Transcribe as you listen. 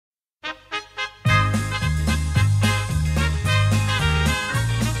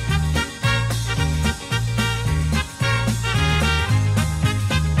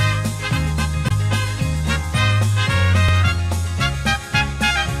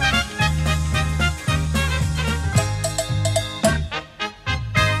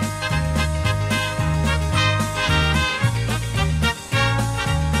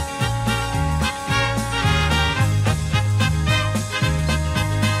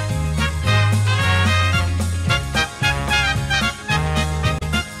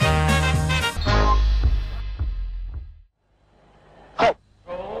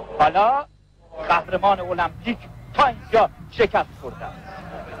قهرمان المپیک تا اینجا شکست خورده است.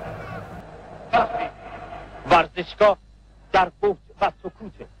 وقتی ورزشگاه در بحث و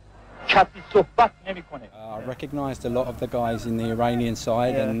سکوته، کسی صحبت نمیکنه. I recognised a lot of the guys in the Iranian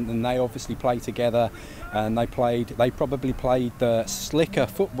side, and they obviously played together, and they probably played the slicker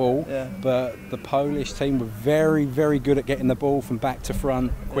football, but the Polish team were very good at getting the ball from back to front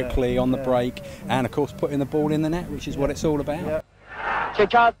quickly on the break, and of course putting the ball in the net, which is what it's all about. چه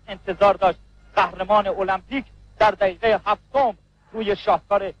که از انتظار داشت قهرمان المپیک در دقیقه 7 روی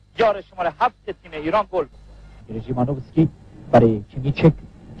شاهکار یار شماره 7 تیم ایران گل کرد. ژیمانوفسکی برای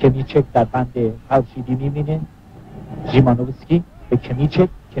کمیچک در بند خورشیدی می‌بینه. ژیمانوفسکی به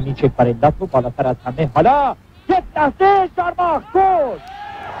کمیچک برای لاتو بالاتر از همه. حالا یک لحظه شارماخ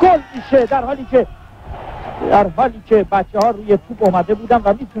گل میشه، در حالی که بچه‌ها روی توپ اومده بودن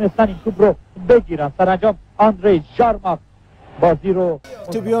و میتونستن این توپ رو بگیرن. سرانجام آندری شارماخ بازی رو.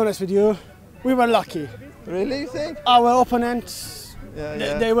 To be honest with you, we were lucky. Really, you think? Our opponents,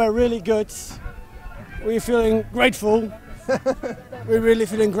 they were really good. We're feeling grateful. We're really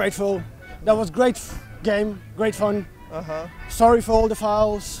feeling grateful. That was great game, great fun. Sorry for all the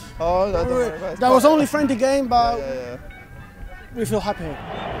fouls. That was only friendly game, but we feel happy.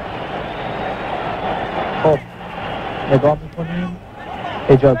 خب نگاه میکنیم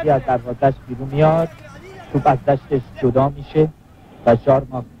حجازی از دروازش بیرون میاد، توپ از دستش جدا میشه و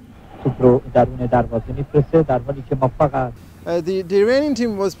شارماخ توپ رو درون دروازه میفرسته، در حالی که ما فقط The Iranian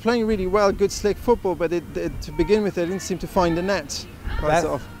team was playing really well, good slick football, but to begin with they didn't seem to find the net.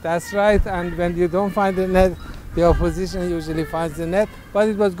 That's right, and when you don't find the net, the opposition usually finds the net, but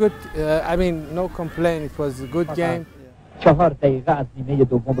it was good, I mean, no complaint, it was a good game. 4 دقیقه از نیمه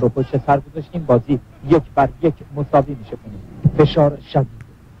دوم رو پشت سر گذاشتیم، بازی 1-1 مساوی میشه کنیم. فشار شدید.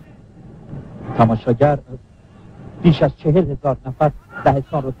 تماشاگر بیش از 40,000 نفر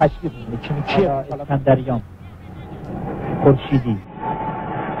دهستان رو تشویق می‌کنه. کمیچی اسکندریان خورشیدی،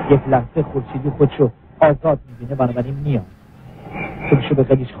 یک لحظه خورشیدی خودشو آزاد می‌بینه، بنابراین میاد خودشو به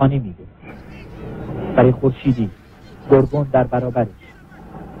قلیشخانی میده. برای خورشیدی گرگون در برابرش،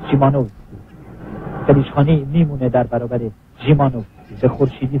 ژیمانوفسکی قلیشخانی میمونه در برابر ژیمانوفسکی. به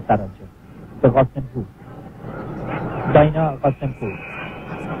خورشیدی سرانجام به قاسمپور،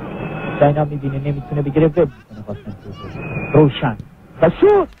 داینا میبینه نمیتونه بگیره، ول میکنه قاسمپور. روشن و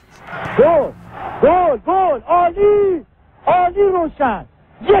شوت. گل عالی روشن.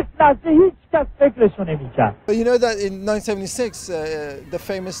 یک لحظه هیچ کس فکرشو نمیکرد. You know that in 1976 the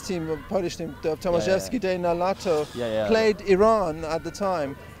famous team, Polish team, Tomaszewski, Dana, Lato played Iran at the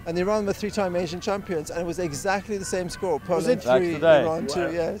time, and Iran were 3-time Asian champions, and it was exactly the same score. Poland 3, Iran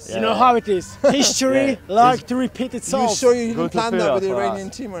 2. Yes. You know how it is. History like to repeat itself. You sure you didn't plan that with the Iranian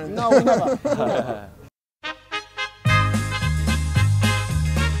team or anything? No, we never.